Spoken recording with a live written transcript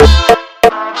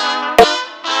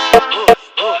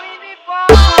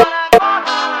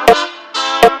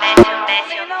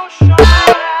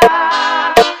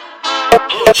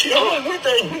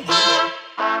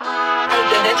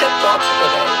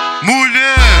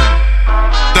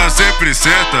sempre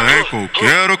certa em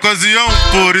qualquer ocasião.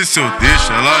 Por isso eu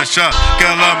deixo ela achar que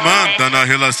ela manda na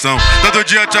relação. Todo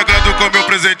dia te agrado com meu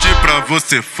presente pra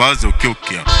você fazer o que eu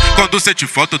quero. Quando sente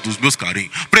falta dos meus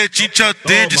carinhos, pretinho te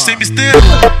atende sem mistério.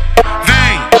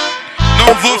 Vem,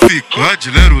 não vou ficar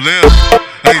de lero-lero.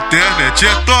 A internet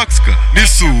é tóxica,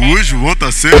 nisso hoje o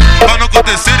tá certo. Pra não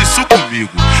acontecer isso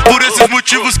comigo, por esses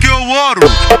motivos que eu oro.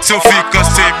 Se eu ficar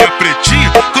sem minha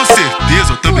pretinha, com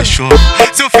certeza eu também choro.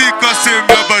 Se eu ficar sem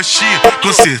minha baixinha,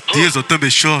 com certeza eu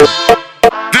também choro.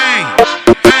 Vem,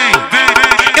 vem, vem,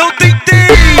 vem. Eu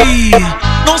tentei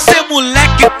não ser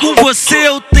moleque com você,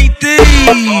 eu tentei.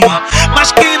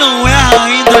 Mas quem não erra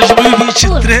em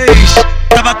 2023?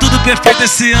 Tava tudo perfeito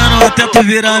esse ano até tu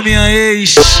virar minha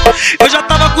ex. Eu já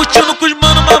tava curtindo com os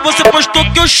manos, mas você postou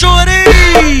que eu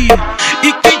chorei.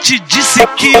 E quem te disse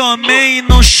que homem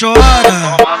não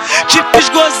chora? Te fiz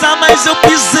gozar, mas eu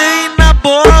pisei na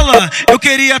bola. Eu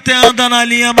queria até andar na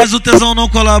linha, mas o tesão não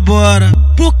colabora.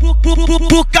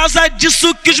 Por causa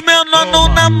disso que os menor não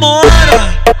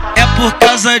namora. É por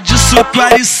causa disso que o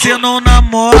RC não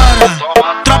namora.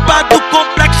 Tropa do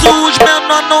complexo, os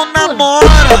menor não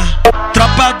namora.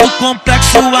 Tropa do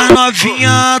complexo, as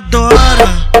novinha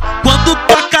adora. Quando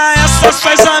toca essa,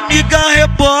 suas amigas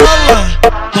rebola.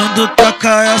 Quando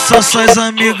toca essa, suas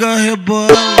amigas rebola.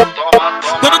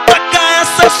 Quando toca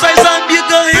essa, suas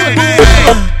amigas rebola.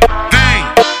 Vem,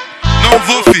 não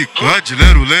vou ficar de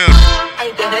lero-lero. A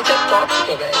internet é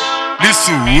tóxica, velho.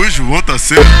 Nisso hoje o tá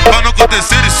certo. Pra não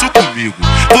acontecer isso comigo,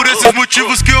 por esses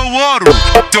motivos que eu oro.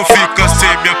 Se eu ficar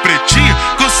sem minha pretinha,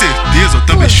 com certeza eu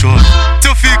também choro. Se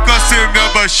eu ficar sem minha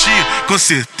baixinha, com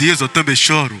certeza eu também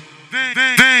choro. Vem,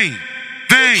 vem,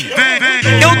 vem, vem,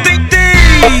 vem. Eu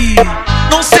tentei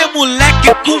não ser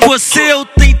moleque com você, eu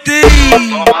tentei.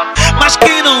 Mas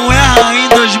quem não erra em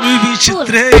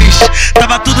 2023?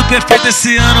 Tava tudo perfeito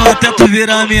esse ano até tu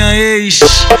virar minha ex.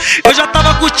 Eu já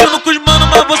tava curtindo com os manos,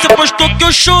 mas você postou que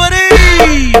eu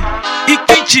chorei. E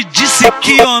quem te disse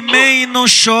que homem não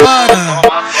chora?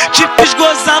 Te fiz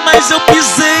gozar, mas eu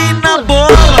pisei na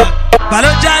bola.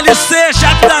 Valeu de LC,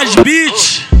 chefe das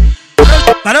beats.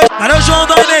 Valeu Joao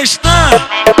Da Inestan.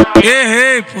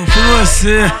 Errei, pô, foi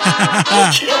você.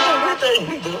 Eu te amo muito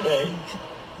ainda, velho.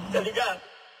 Tá ligado?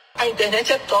 A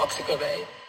internet é tóxica, velho.